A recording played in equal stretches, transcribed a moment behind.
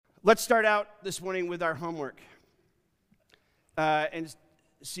Let's start out this morning with our homework and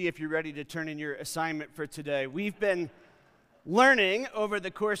see if you're ready to turn in your assignment for today. We've been learning over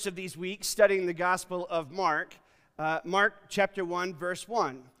the course of these weeks, studying the Gospel of Mark, Mark chapter 1, verse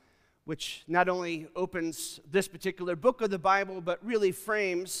 1, which not only opens this particular book of the Bible, but really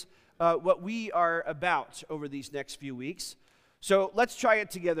frames what we are about over these next few weeks. So let's try it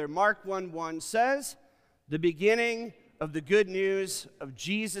together. Mark 1:1 says, "The beginning of the good news of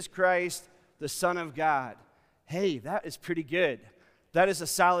Jesus Christ, the Son of God." Hey, that is pretty good. That is a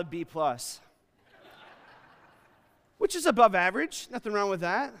solid B+, which is above average. Nothing wrong with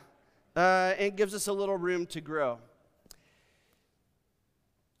that. And gives us a little room to grow.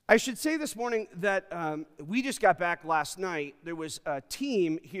 I should say this morning that we just got back last night. There was a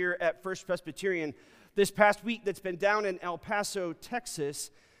team here at First Presbyterian this past week that's been down in El Paso, Texas,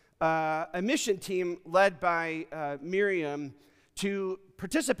 a mission team led by Miriam to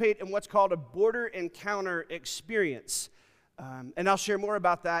participate in what's called a border encounter experience. And I'll share more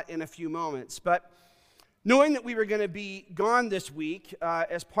about that in a few moments. But knowing that we were going to be gone this week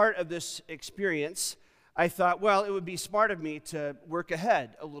as part of this experience, I thought, well, it would be smart of me to work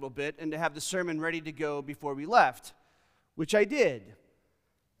ahead a little bit and to have the sermon ready to go before we left, which I did.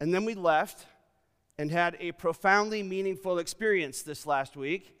 And then we left and had a profoundly meaningful experience this last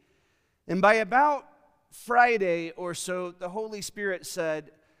week. And by about Friday or so, the Holy Spirit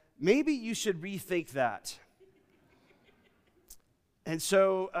said, maybe you should rethink that. And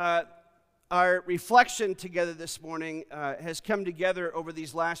so our reflection together this morning has come together over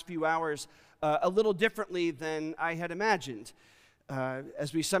these last few hours a little differently than I had imagined.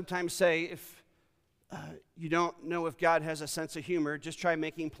 As we sometimes say, if you don't know if God has a sense of humor, just try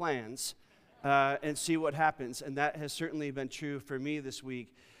making plans and see what happens. And that has certainly been true for me this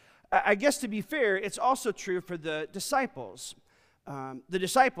week. I guess to be fair, it's also true for the disciples. The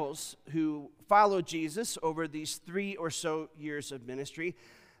disciples who followed Jesus over these 3 or so years of ministry,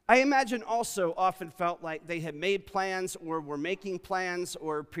 I imagine also often felt like they had made plans or were making plans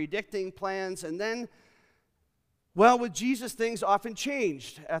or predicting plans, and then, well, with Jesus, things often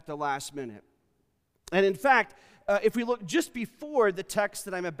changed at the last minute. And in fact, if we look just before the text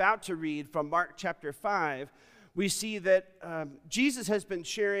that I'm about to read from Mark chapter 5, we see that Jesus has been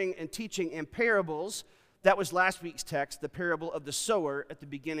sharing and teaching in parables. That was last week's text, the parable of the sower at the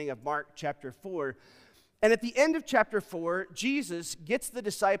beginning of Mark chapter 4. And at the end of chapter 4, Jesus gets the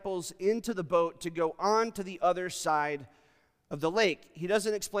disciples into the boat to go on to the other side of the lake. He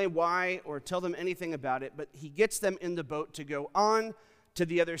doesn't explain why or tell them anything about it, but he gets them in the boat to go on to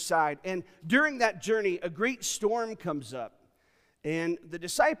the other side. And during that journey, a great storm comes up. And the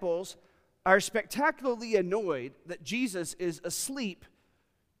disciples are spectacularly annoyed that Jesus is asleep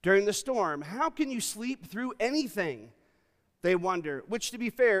during the storm. How can you sleep through anything? They wonder, which, to be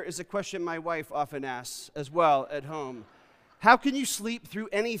fair, is a question my wife often asks as well at home. How can you sleep through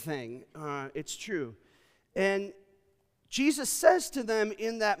anything? It's true. And Jesus says to them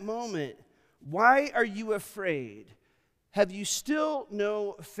in that moment, "Why are you afraid? Have you still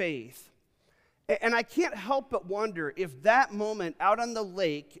no faith?" And I can't help but wonder if that moment out on the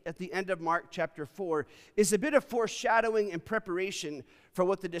lake at the end of Mark chapter 4 is a bit of foreshadowing and preparation for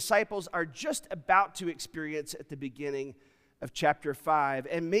what the disciples are just about to experience at the beginning of chapter 5.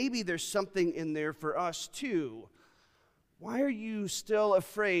 And maybe there's something in there for us too. Why are you still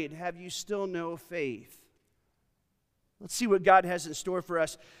afraid? Have you still no faith? Let's see what God has in store for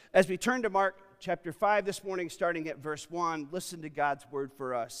us. As we turn to Mark chapter 5 this morning, starting at verse 1, listen to God's word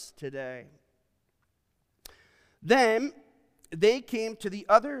for us today. Then they came to the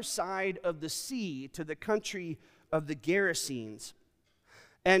other side of the sea, to the country of the Gerasenes.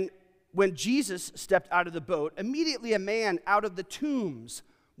 And when Jesus stepped out of the boat, immediately a man out of the tombs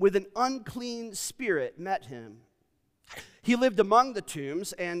with an unclean spirit met him. He lived among the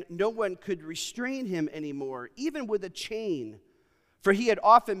tombs, and no one could restrain him anymore, even with a chain, for he had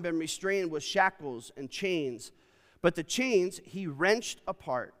often been restrained with shackles and chains. But the chains he wrenched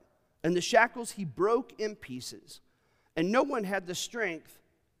apart, and the shackles he broke in pieces, and no one had the strength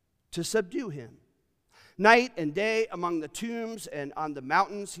to subdue him. Night and day among the tombs and on the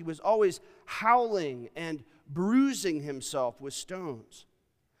mountains, he was always howling and bruising himself with stones.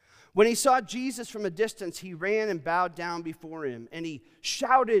 When he saw Jesus from a distance, he ran and bowed down before him, and he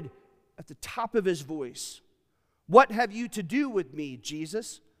shouted at the top of his voice, "What have you to do with me,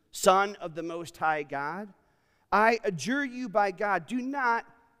 Jesus, Son of the Most High God? I adjure you by God, do not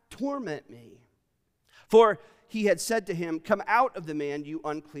torment me." For he had said to him, "Come out of the man, you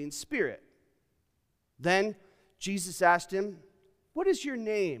unclean spirit." Then Jesus asked him, "What is your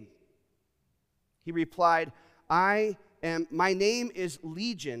name?" He replied, "I and my name is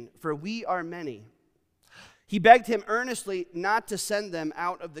Legion, for we are many." He begged him earnestly not to send them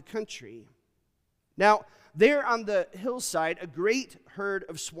out of the country. Now, there on the hillside, a great herd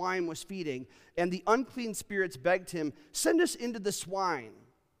of swine was feeding, and the unclean spirits begged him, "Send us into the swine.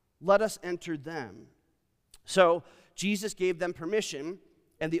 Let us enter them." So Jesus gave them permission,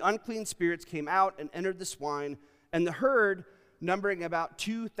 and the unclean spirits came out and entered the swine, and the herd, numbering about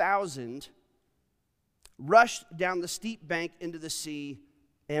 2,000, rushed down the steep bank into the sea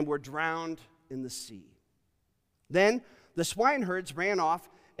and were drowned in the sea. Then the swineherds ran off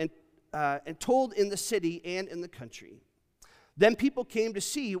and told in the city and in the country. Then people came to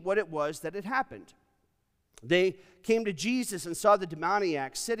see what it was that had happened. They came to Jesus and saw the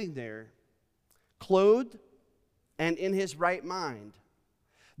demoniac sitting there, clothed and in his right mind,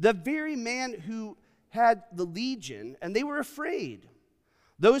 the very man who had the legion, and they were afraid.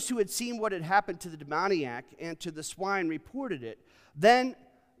 Those who had seen what had happened to the demoniac and to the swine reported it. Then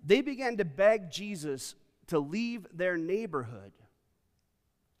they began to beg Jesus to leave their neighborhood.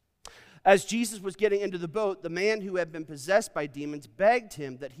 As Jesus was getting into the boat, the man who had been possessed by demons begged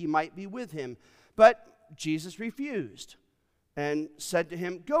him that he might be with him. But Jesus refused and said to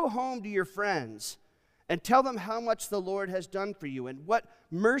him, "Go home to your friends and tell them how much the Lord has done for you and what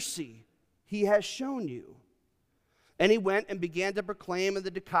mercy he has shown you." And he went and began to proclaim in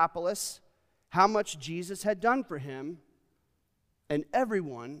the Decapolis how much Jesus had done for him, and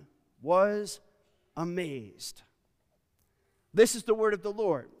everyone was amazed. This is the word of the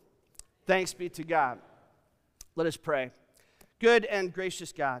Lord. Thanks be to God. Let us pray. Good and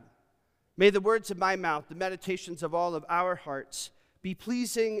gracious God, may the words of my mouth, the meditations of all of our hearts, be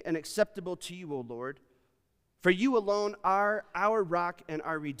pleasing and acceptable to you, O Lord. For you alone are our rock and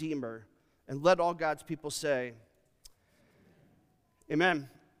our Redeemer. And let all God's people say, Amen.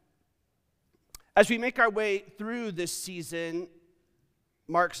 As we make our way through this season,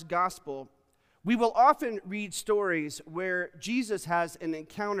 Mark's Gospel, we will often read stories where Jesus has an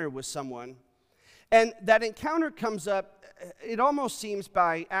encounter with someone, and that encounter comes up, it almost seems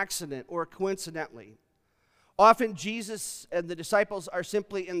by accident or coincidentally. Often Jesus and the disciples are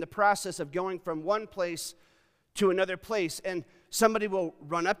simply in the process of going from one place to another place, and somebody will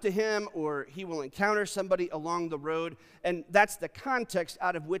run up to him or he will encounter somebody along the road, and that's the context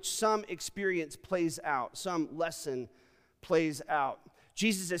out of which some experience plays out, some lesson plays out.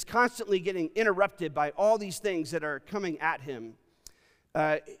 Jesus is constantly getting interrupted by all these things that are coming at him.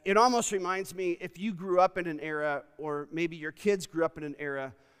 It almost reminds me, if you grew up in an era, or maybe your kids grew up in an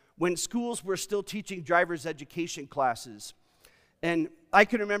era, when schools were still teaching driver's education classes. And I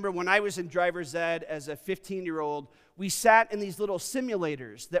can remember when I was in driver's ed as a 15-year-old, we sat in these little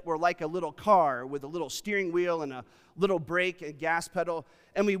simulators that were like a little car with a little steering wheel and a little brake and gas pedal.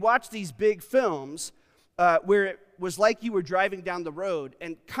 And we watched these big films where it was like you were driving down the road,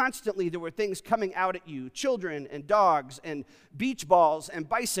 and constantly there were things coming out at you, children and dogs and beach balls and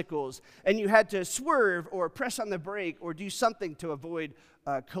bicycles, and you had to swerve or press on the brake or do something to avoid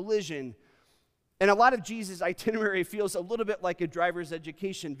collision. And a lot of Jesus' itinerary feels a little bit like a driver's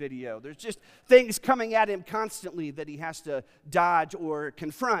education video. There's just things coming at him constantly that he has to dodge or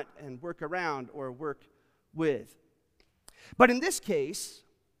confront and work around or work with. But in this case,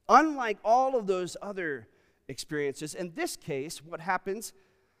 unlike all of those other experiences, in this case, what happens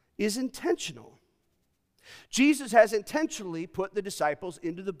is intentional. Jesus has intentionally put the disciples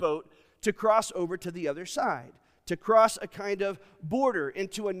into the boat to cross over to the other side, to cross a kind of border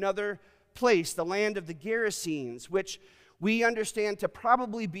into another place, the land of the Gerasenes, which we understand to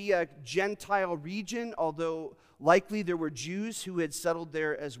probably be a Gentile region, although likely there were Jews who had settled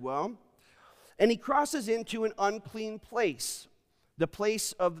there as well. And he crosses into an unclean place, the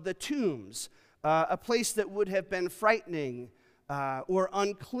place of the tombs, a place that would have been frightening or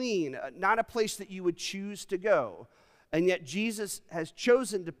unclean, not a place that you would choose to go. And yet Jesus has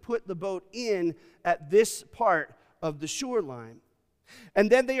chosen to put the boat in at this part of the shoreline. And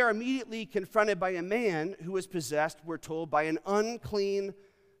then they are immediately confronted by a man who is possessed, we're told, by an unclean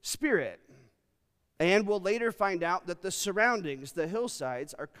spirit. And we'll later find out that the surroundings, the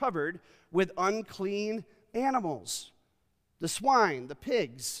hillsides, are covered with unclean animals, the swine, the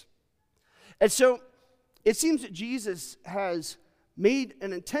pigs. And so it seems that Jesus has made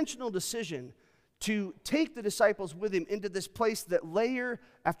an intentional decision to take the disciples with him into this place that layer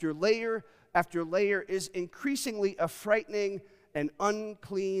after layer after layer is increasingly a frightening and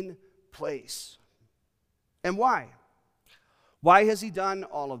unclean place. And why? Why has he done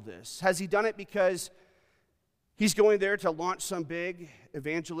all of this? Has he done it because he's going there to launch some big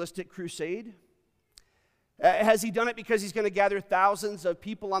evangelistic crusade? Has he done it because he's going to gather thousands of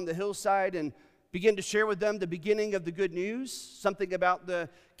people on the hillside and begin to share with them the beginning of the good news, something about the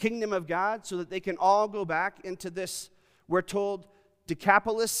kingdom of God, so that they can all go back into this, we're told,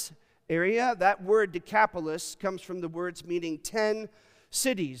 Decapolis area. That word Decapolis comes from the words meaning 10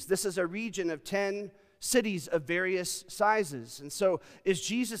 cities. This is a region of 10 cities of various sizes. And so is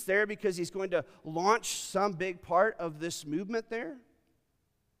Jesus there because he's going to launch some big part of this movement there?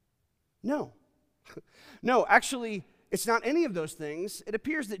 No. No, actually, it's not any of those things. It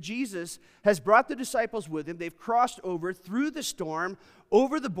appears that Jesus has brought the disciples with him. They've crossed over through the storm,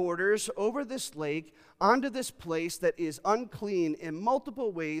 over the borders, over this lake, onto this place that is unclean in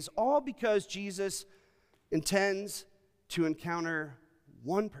multiple ways, all because Jesus intends to encounter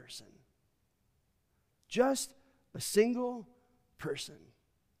one person. Just a single person.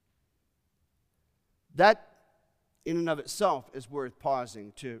 That, in and of itself, is worth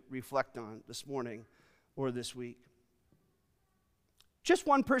pausing to reflect on this morning or this week. Just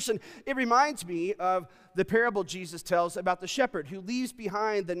one person. It reminds me of the parable Jesus tells about the shepherd who leaves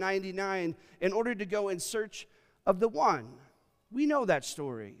behind the 99 in order to go in search of the one. We know that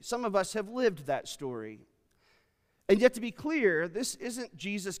story. Some of us have lived that story. And yet, to be clear, this isn't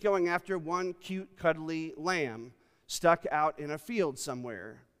Jesus going after one cute, cuddly lamb stuck out in a field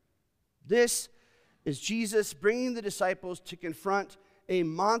somewhere. This is Jesus bringing the disciples to confront a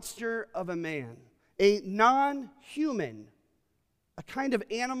monster of a man, a non-human, a kind of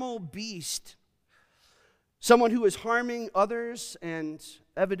animal beast, someone who is harming others and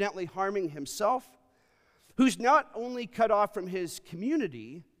evidently harming himself, who's not only cut off from his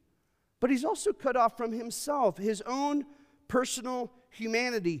community, but he's also cut off from himself, his own personal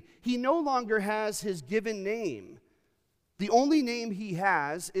humanity. He no longer has his given name. The only name he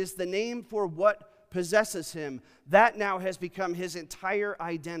has is the name for what possesses him. That now has become his entire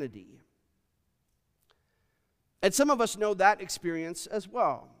identity. And some of us know that experience as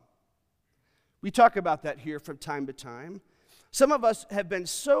well. We talk about that here from time to time. Some of us have been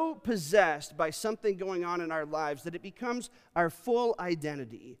so possessed by something going on in our lives that it becomes our full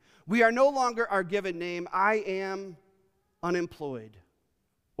identity. We are no longer our given name, I am unemployed,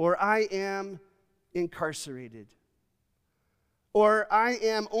 or I am incarcerated, or I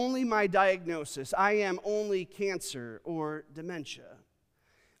am only my diagnosis, I am only cancer or dementia,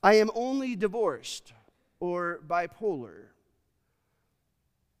 I am only divorced or bipolar.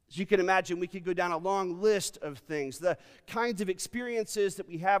 As you can imagine, we could go down a long list of things, the kinds of experiences that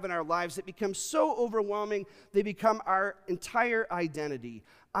we have in our lives that become so overwhelming, they become our entire identity.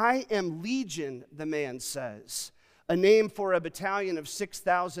 I am legion, the man says, a name for a battalion of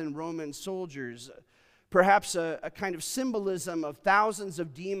 6,000 Roman soldiers, perhaps a kind of symbolism of thousands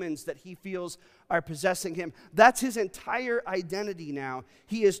of demons that he feels are possessing him. That's his entire identity now.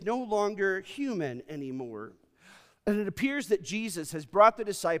 He is no longer human anymore. And it appears that Jesus has brought the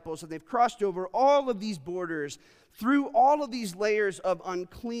disciples, and they've crossed over all of these borders, through all of these layers of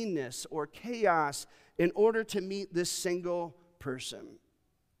uncleanness or chaos, in order to meet this single person.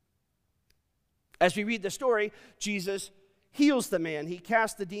 As we read the story, Jesus heals the man. He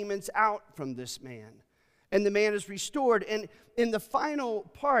casts the demons out from this man, and the man is restored. And in the final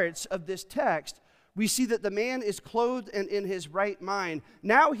parts of this text, we see that the man is clothed and in his right mind.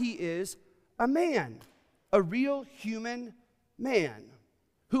 Now he is a man. A real human man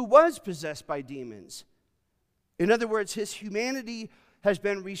who was possessed by demons. In other words, his humanity has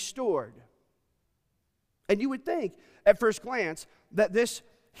been restored. And you would think, at first glance, that this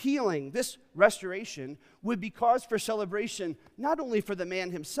healing, this restoration, would be cause for celebration, not only for the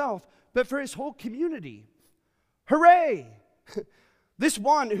man himself, but for his whole community. Hooray! This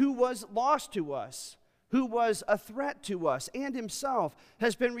one who was lost to us, who was a threat to us and himself,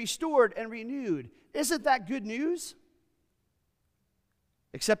 has been restored and renewed. Isn't that good news?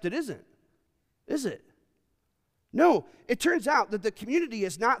 Except it isn't, is it? No, it turns out that the community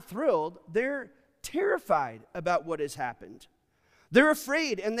is not thrilled. They're terrified about what has happened. They're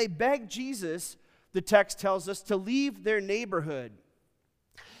afraid, and they beg Jesus, the text tells us, to leave their neighborhood.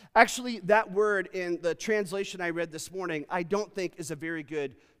 Actually, that word in the translation I read this morning, I don't think is a very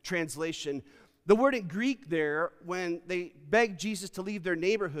good translation. The word in Greek there, when they beg Jesus to leave their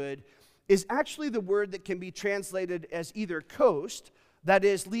neighborhood, is actually the word that can be translated as either coast, that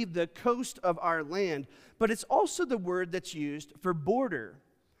is, leave the coast of our land, but it's also the word that's used for border.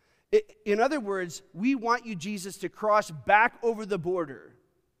 In other words, we want you, Jesus, to cross back over the border.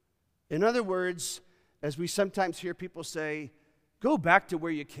 In other words, as we sometimes hear people say, go back to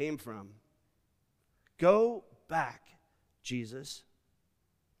where you came from. Go back, Jesus.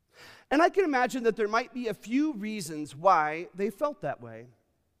 And I can imagine that there might be a few reasons why they felt that way.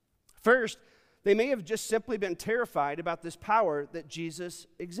 First, they may have just simply been terrified about this power that Jesus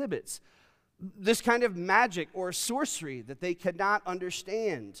exhibits. this kind of magic or sorcery that they cannot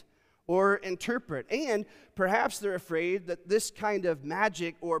understand or interpret. And perhaps they're afraid that this kind of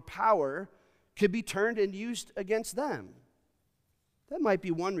magic or power could be turned and used against them. That might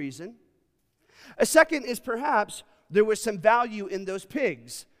be one reason. A second is perhaps there was some value in those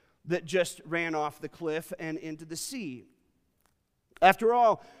pigs that just ran off the cliff and into the sea. After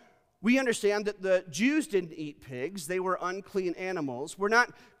all, we understand that the Jews didn't eat pigs. They were unclean animals. We're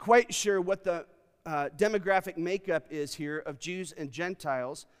not quite sure what the demographic makeup is here of Jews and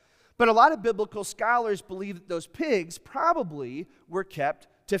Gentiles, but a lot of biblical scholars believe that those pigs probably were kept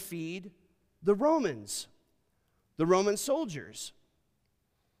to feed the Romans, the Roman soldiers.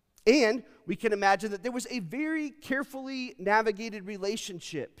 And we can imagine that there was a very carefully navigated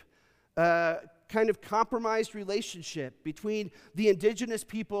relationship, kind of compromised relationship between the indigenous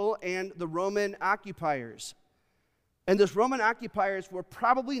people and the Roman occupiers. And those Roman occupiers were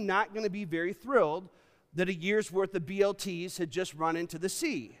probably not going to be very thrilled that a year's worth of BLTs had just run into the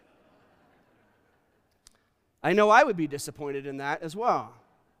sea. I know I would be disappointed in that as well,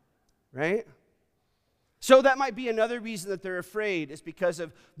 right? So that might be another reason that they're afraid, is because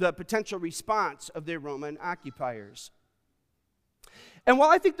of the potential response of their Roman occupiers. And while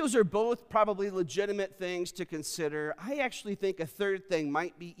I think those are both probably legitimate things to consider, I actually think a third thing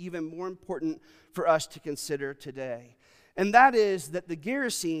might be even more important for us to consider today. And that is that the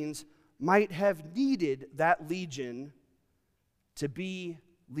Gerasenes might have needed that legion to be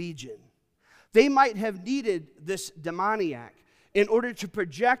legion. They might have needed this demoniac in order to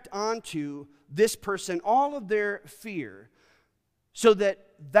project onto this person all of their fear, so that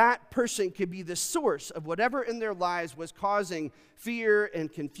that person could be the source of whatever in their lives was causing fear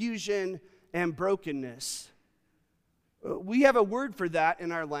and confusion and brokenness. We have a word for that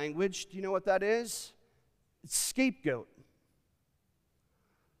in our language. Do you know what that is? It's scapegoat.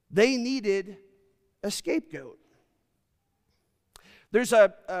 They needed a scapegoat. There's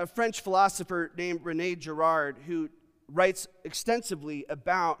a French philosopher named René Girard who writes extensively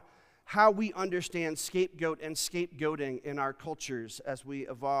about how we understand scapegoat and scapegoating in our cultures as we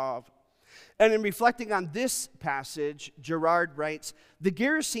evolve. And in reflecting on this passage, Girard writes, the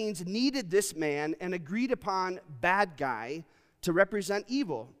Gerasenes needed this man, an agreed upon bad guy, to represent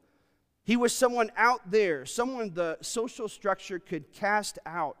evil. He was someone out there, someone the social structure could cast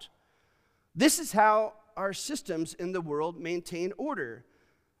out. This is how our systems in the world maintain order.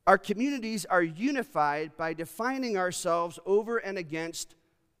 Our communities are unified by defining ourselves over and against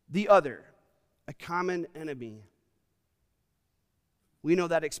the other, a common enemy. We know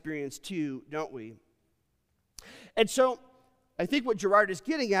that experience too, don't we? And so I think what Girard is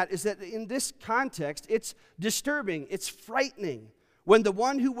getting at is that in this context, it's disturbing, it's frightening when the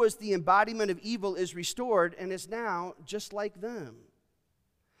one who was the embodiment of evil is restored and is now just like them.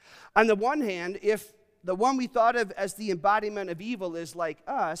 On the one hand, if the one we thought of as the embodiment of evil is like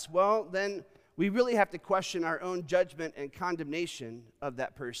us, well, then we really have to question our own judgment and condemnation of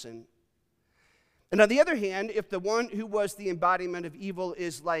that person. And on the other hand, if the one who was the embodiment of evil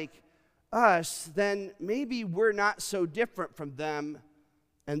is like us, then maybe we're not so different from them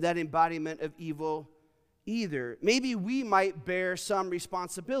and that embodiment of evil either. Maybe we might bear some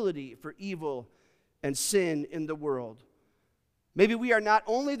responsibility for evil and sin in the world. Maybe we are not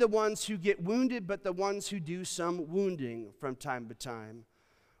only the ones who get wounded, but the ones who do some wounding from time to time.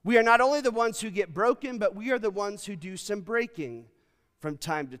 We are not only the ones who get broken, but we are the ones who do some breaking from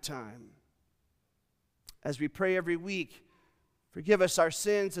time to time. As we pray every week, forgive us our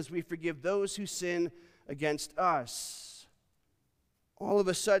sins as we forgive those who sin against us. All of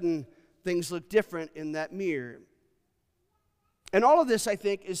a sudden, things look different in that mirror. And all of this, I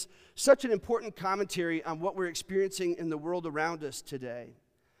think, is such an important commentary on what we're experiencing in the world around us today,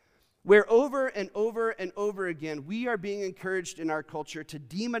 where over and over and over again, we are being encouraged in our culture to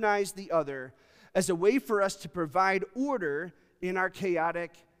demonize the other as a way for us to provide order in our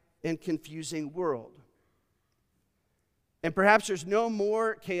chaotic and confusing world. And perhaps there's no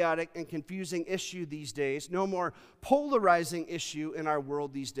more chaotic and confusing issue these days, no more polarizing issue in our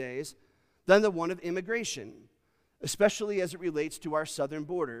world these days than the one of immigration, especially as it relates to our southern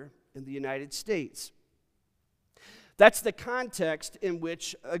border in the United States. That's the context in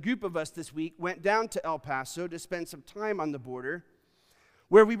which a group of us this week went down to El Paso to spend some time on the border,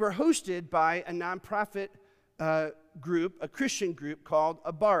 where we were hosted by a nonprofit group, a Christian group called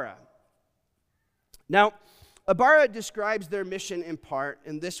Abara. Now, Abara describes their mission in part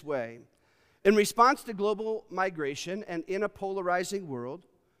in this way. In response to global migration and in a polarizing world,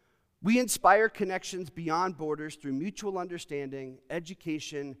 we inspire connections beyond borders through mutual understanding,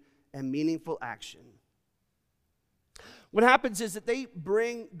 education, and meaningful action. What happens is that they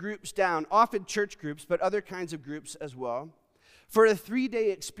bring groups down, often church groups, but other kinds of groups as well, for a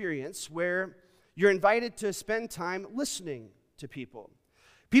 3-day experience where you're invited to spend time listening to people.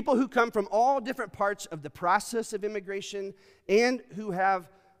 People who come from all different parts of the process of immigration and who have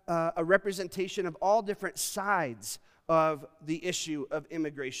a representation of all different sides of the issue of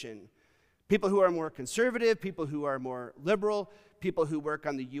immigration. People who are more conservative, people who are more liberal, people who work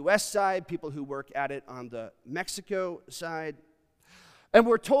on the U.S. side, people who work at it on the Mexico side. And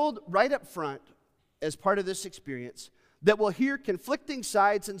we're told right up front, as part of this experience, that we'll hear conflicting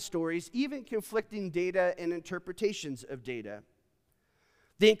sides and stories, even conflicting data and interpretations of data.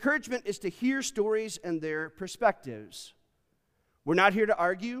 The encouragement is to hear stories and their perspectives. We're not here to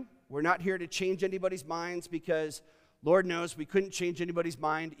argue. We're not here to change anybody's minds, because Lord knows we couldn't change anybody's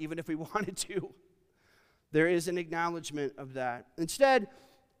mind even if we wanted to. There is an acknowledgement of that. Instead,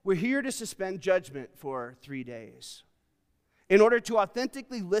 we're here to suspend judgment for 3 days in order to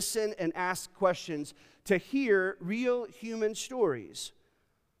authentically listen and ask questions, to hear real human stories.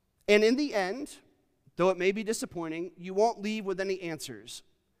 And in the end, though it may be disappointing, you won't leave with any answers.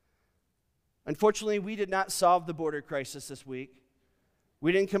 Unfortunately, we did not solve the border crisis this week.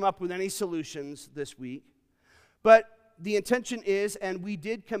 We didn't come up with any solutions this week. But the intention is, and we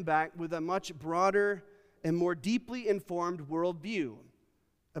did come back with a much broader and more deeply informed worldview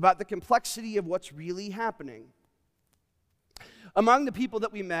about the complexity of what's really happening. Among the people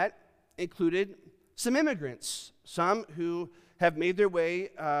that we met included some immigrants, some who have made their way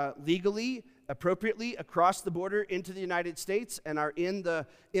legally, appropriately across the border into the United States and are in the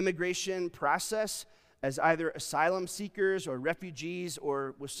immigration process as either asylum seekers or refugees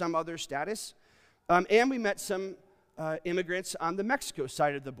or with some other status. And we met some immigrants on the Mexico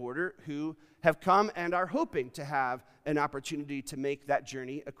side of the border who have come and are hoping to have an opportunity to make that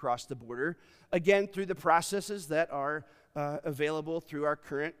journey across the border, again, through the processes that are available through our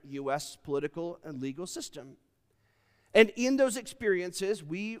current U.S. political and legal system. And in those experiences,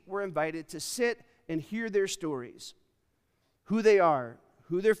 we were invited to sit and hear their stories, who they are,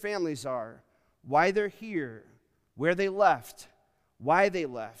 who their families are, why they're here, where they left, why they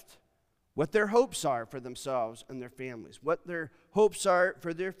left, what their hopes are for themselves and their families, what their hopes are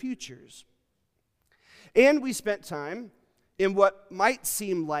for their futures. And we spent time in what might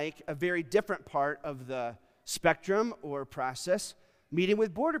seem like a very different part of the spectrum or process, meeting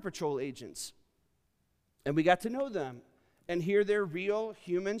with Border Patrol agents. And we got to know them and hear their real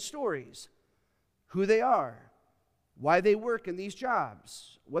human stories, who they are, why they work in these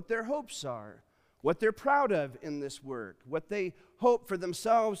jobs, what their hopes are, what they're proud of in this work, what they hope for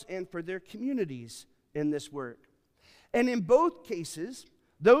themselves and for their communities in this work. And in both cases,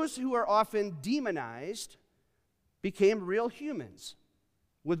 those who are often demonized became real humans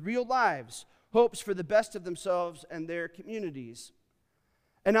with real lives, hopes for the best of themselves and their communities.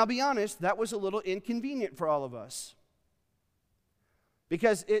 And I'll be honest, that was a little inconvenient for all of us,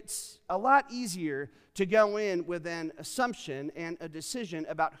 because it's a lot easier to go in with an assumption and a decision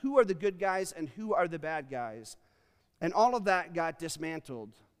about who are the good guys and who are the bad guys. And all of that got dismantled.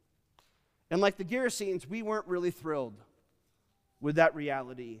 And like the Gerasenes, we weren't really thrilled with that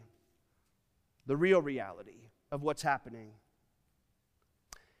reality, the real reality of what's happening.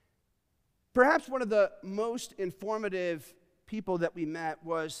 Perhaps one of the most informative people that we met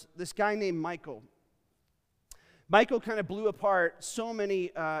was this guy named Michael. Michael kind of blew apart so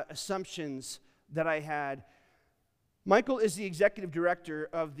many assumptions that I had. Michael is the executive director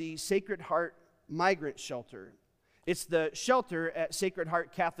of the Sacred Heart Migrant Shelter. It's the shelter at Sacred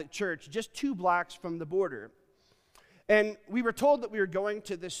Heart Catholic Church, just 2 blocks from the border. And we were told that we were going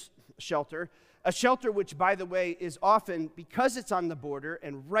to this shelter, a shelter which, by the way, is often, because it's on the border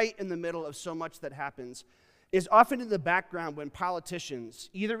and right in the middle of so much that happens, is often in the background when politicians,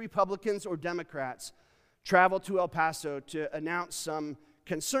 either Republicans or Democrats, travel to El Paso to announce some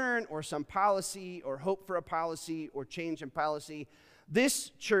concern or some policy or hope for a policy or change in policy. This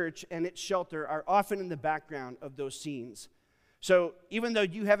church and its shelter are often in the background of those scenes. So even though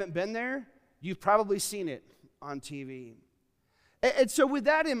you haven't been there, you've probably seen it on TV. And so with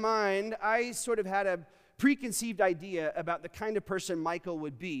that in mind, I sort of had a preconceived idea about the kind of person Michael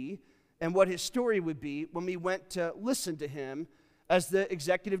would be and what his story would be when we went to listen to him as the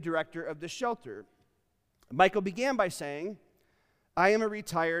executive director of the shelter. Michael began by saying, "I am a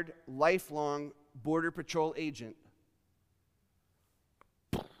retired, lifelong Border Patrol agent."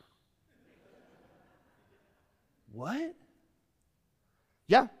 What?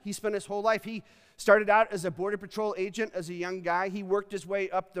 Yeah, he spent his whole life. He started out as a Border Patrol agent as a young guy. He worked his way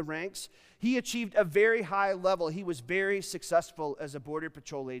up the ranks. He achieved a very high level. He was very successful as a Border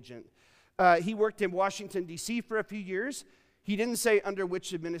Patrol agent. He worked in Washington, D.C. for a few years. He didn't say under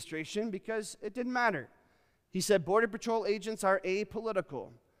which administration because it didn't matter. He said Border Patrol agents are apolitical.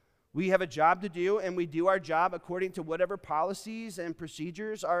 We have a job to do, and we do our job according to whatever policies and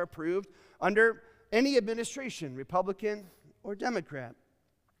procedures are approved under any administration, Republican or Democrat.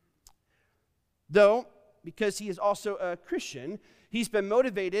 Though, because he is also a Christian, he's been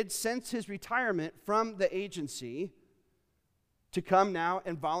motivated since his retirement from the agency to come now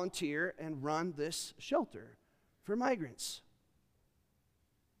and volunteer and run this shelter for migrants.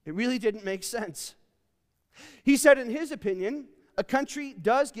 It really didn't make sense. He said, in his opinion, a country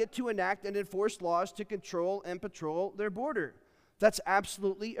does get to enact and enforce laws to control and patrol their border. That's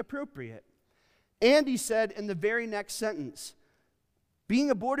absolutely appropriate. And he said in the very next sentence, being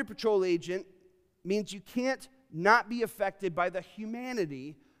a Border Patrol agent means you can't not be affected by the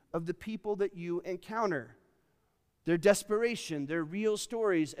humanity of the people that you encounter, their desperation, their real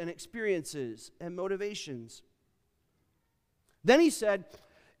stories and experiences and motivations. Then he said,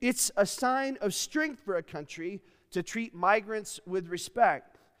 it's a sign of strength for a country to treat migrants with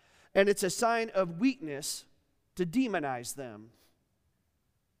respect, and it's a sign of weakness to demonize them.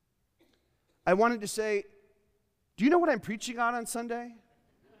 I wanted to say, do you know what I'm preaching on Sunday?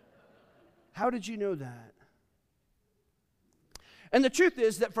 How did you know that? And the truth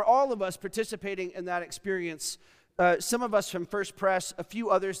is that for all of us participating in that experience, some of us from First Press, a few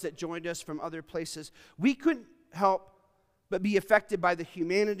others that joined us from other places, we couldn't help but be affected by the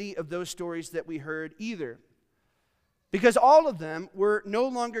humanity of those stories that we heard either. Because all of them were no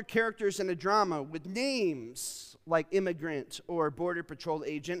longer characters in a drama with names like immigrant or Border Patrol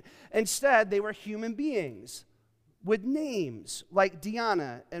agent. Instead, they were human beings with names like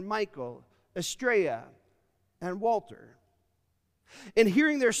Deanna and Michael, Estrella and Walter. In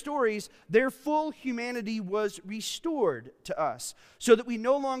hearing their stories, their full humanity was restored to us, so that we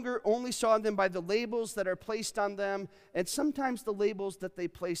no longer only saw them by the labels that are placed on them, and sometimes the labels that they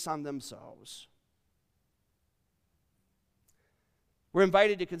place on themselves. We're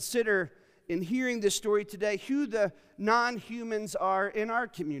invited to consider, in hearing this story today, who the non-humans are in our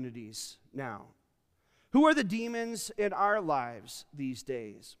communities now. Who are the demons in our lives these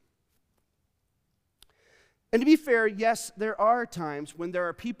days? And to be fair, yes, there are times when there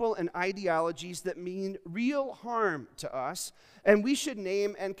are people and ideologies that mean real harm to us, and we should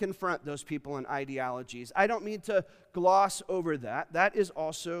name and confront those people and ideologies. I don't mean to gloss over that. That is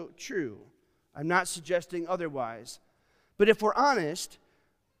also true. I'm not suggesting otherwise. But if we're honest,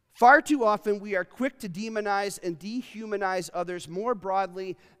 far too often we are quick to demonize and dehumanize others more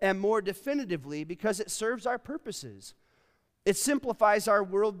broadly and more definitively because it serves our purposes. It simplifies our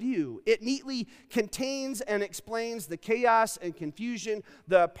worldview. It neatly contains and explains the chaos and confusion,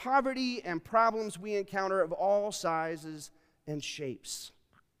 the poverty and problems we encounter of all sizes and shapes.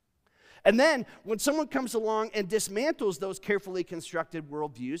 And then, when someone comes along and dismantles those carefully constructed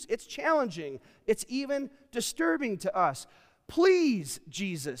worldviews, it's challenging. It's even disturbing to us. Please,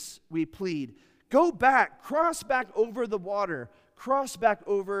 Jesus, we plead, go back, cross back over the water, cross back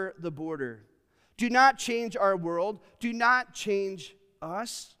over the border. Do not change our world. Do not change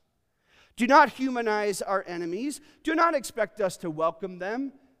us. Do not humanize our enemies. Do not expect us to welcome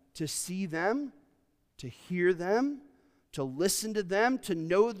them, to see them, to hear them, to listen to them, to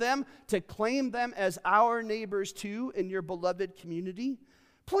know them, to claim them as our neighbors too in your beloved community.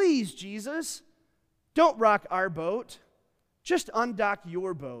 Please, Jesus, don't rock our boat. Just undock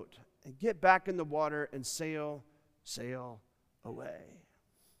your boat and get back in the water and sail away.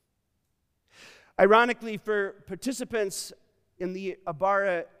 Ironically, for participants in the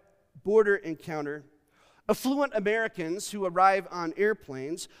Ibarra border encounter, affluent Americans who arrive on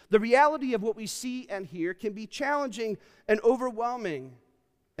airplanes, the reality of what we see and hear can be challenging and overwhelming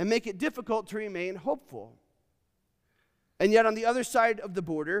and make it difficult to remain hopeful. And yet on the other side of the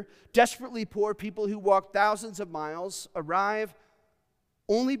border, desperately poor people who walk thousands of miles arrive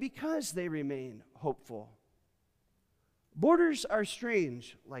only because they remain hopeful. Borders are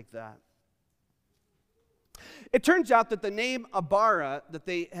strange like that. It turns out that the name Ibarra that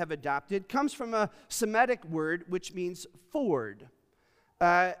they have adopted comes from a Semitic word which means ford,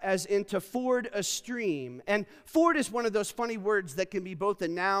 as in to ford a stream. And ford is one of those funny words that can be both a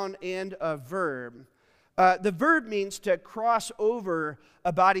noun and a verb. The verb means to cross over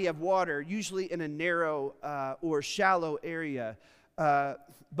a body of water, usually in a narrow or shallow area.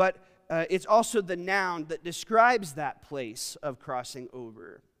 But it's also the noun that describes that place of crossing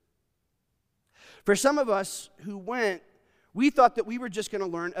over. For some of us who went, we thought that we were just going to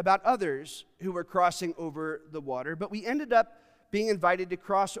learn about others who were crossing over the water, but we ended up being invited to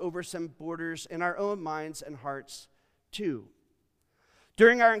cross over some borders in our own minds and hearts too.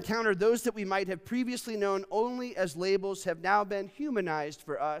 During our encounter, those that we might have previously known only as labels have now been humanized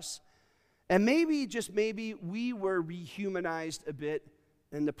for us. And maybe, just maybe, we were rehumanized a bit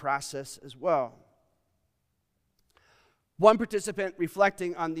in the process as well. One participant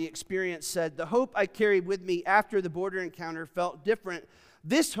reflecting on the experience said, "The hope I carried with me after the border encounter felt different.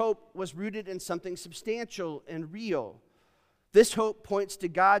 This hope was rooted in something substantial and real. This hope points to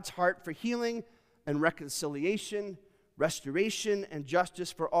God's heart for healing and reconciliation, restoration, and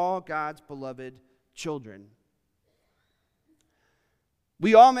justice for all God's beloved children."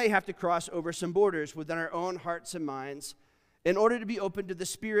 We all may have to cross over some borders within our own hearts and minds in order to be open to the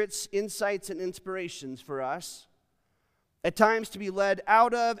Spirit's insights and inspirations for us, at times to be led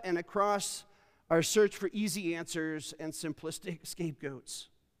out of and across our search for easy answers and simplistic scapegoats.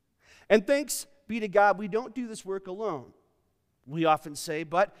 And thanks be to God, we don't do this work alone, we often say,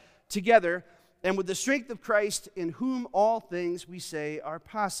 but together and with the strength of Christ, in whom all things we say are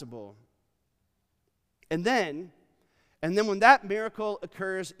possible. And then when that miracle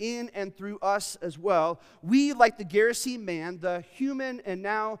occurs in and through us as well, we, like the Gerasene man, the human and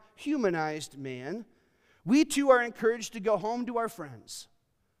now humanized man, we too are encouraged to go home to our friends,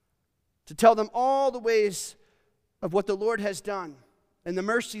 to tell them all the ways of what the Lord has done and the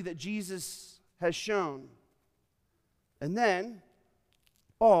mercy that Jesus has shown. And then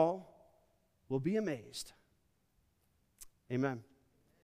all will be amazed. Amen.